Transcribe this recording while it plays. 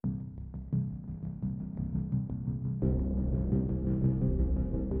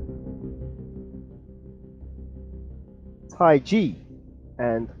Tai Chi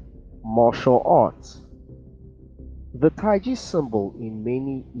and martial arts. The Taiji symbol in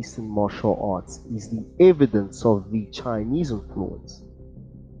many Eastern martial arts is the evidence of the Chinese influence.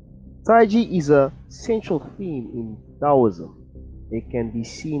 Taiji is a central theme in Taoism. It can be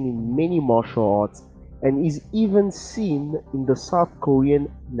seen in many martial arts and is even seen in the South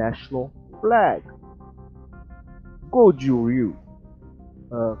Korean national flag. Goju Ryu,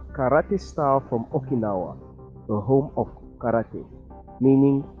 a karate style from Okinawa, the home of karate,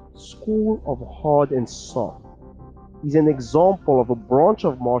 meaning school of hard and soft, is an example of a branch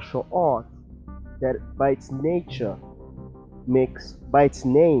of martial art that by its name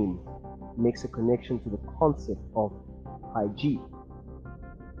makes a connection to the concept of Taiji.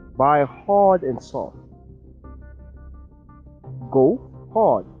 By hard and soft, go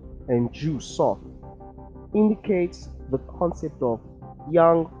hard and ju soft indicates the concept of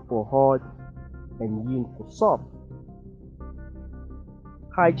yang for hard and yin for soft.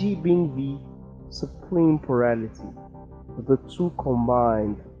 Taiji being the supreme plurality, the two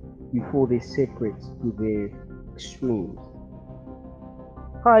combined before they separate to their extremes.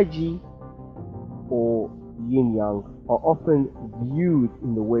 Taiji or yin yang are often viewed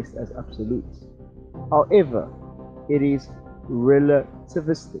in the West as absolutes. However, it is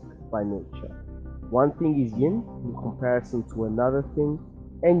relativistic by nature. One thing is yin in comparison to another thing,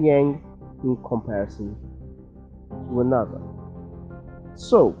 and yang in comparison to another.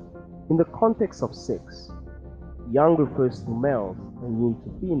 So, in the context of sex, yang refers to males and yin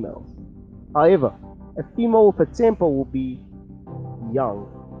to females. However, a female with a temper will be yang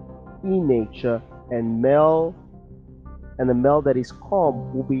in nature, and a male that is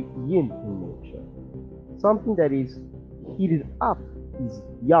calm will be yin in nature. Something that is heated up is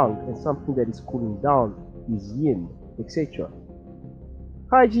yang, and something that is cooling down is yin, etc.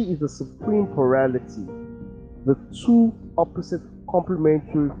 Taiji is the supreme plurality, the two opposite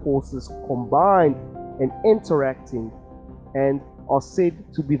complementary forces combined and interacting, and are said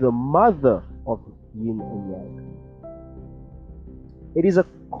to be the mother of yin and yang. It is a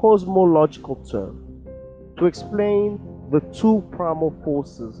cosmological term to explain the two primal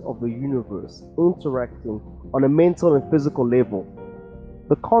forces of the universe interacting on a mental and physical level.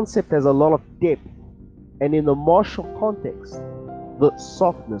 The concept has a lot of depth, and in the martial context, the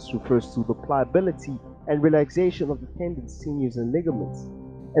softness refers to the pliability and relaxation of the tendons, sinews, and ligaments,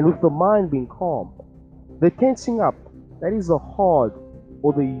 and with the mind being calm, the tensing up, that is the hard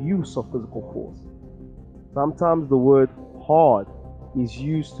or the use of physical force. Sometimes the word hard is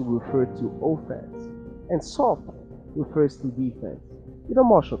used to refer to offense, and soft refers to defense in a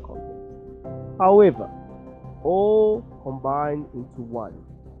martial context. However, all combine into one,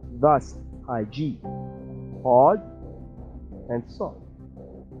 thus Taiji, hard and soft.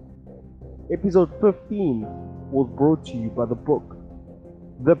 Episode 15 was brought to you by the book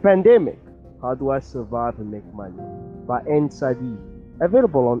The Pandemic, How Do I Survive and Make Money by N. Sadi,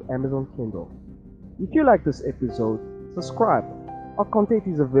 available on Amazon Kindle. If you like this episode, subscribe. Our content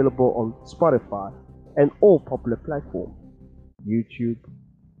is available on Spotify and all popular platforms: YouTube,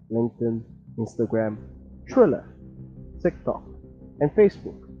 LinkedIn, Instagram, Triller, TikTok, and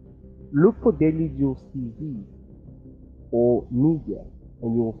Facebook. Look for Daily Jules TV or media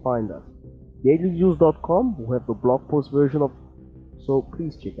and you will find us. DailyJules.com will have the blog post version of, so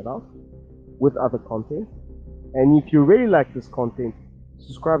please check it out with other content. And if you really like this content,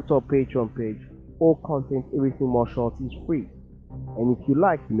 subscribe to our Patreon page. All content, everything martial arts is free. And if you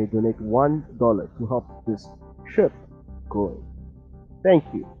like, you may donate $1 to help this ship growing. Thank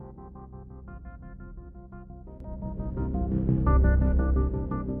you.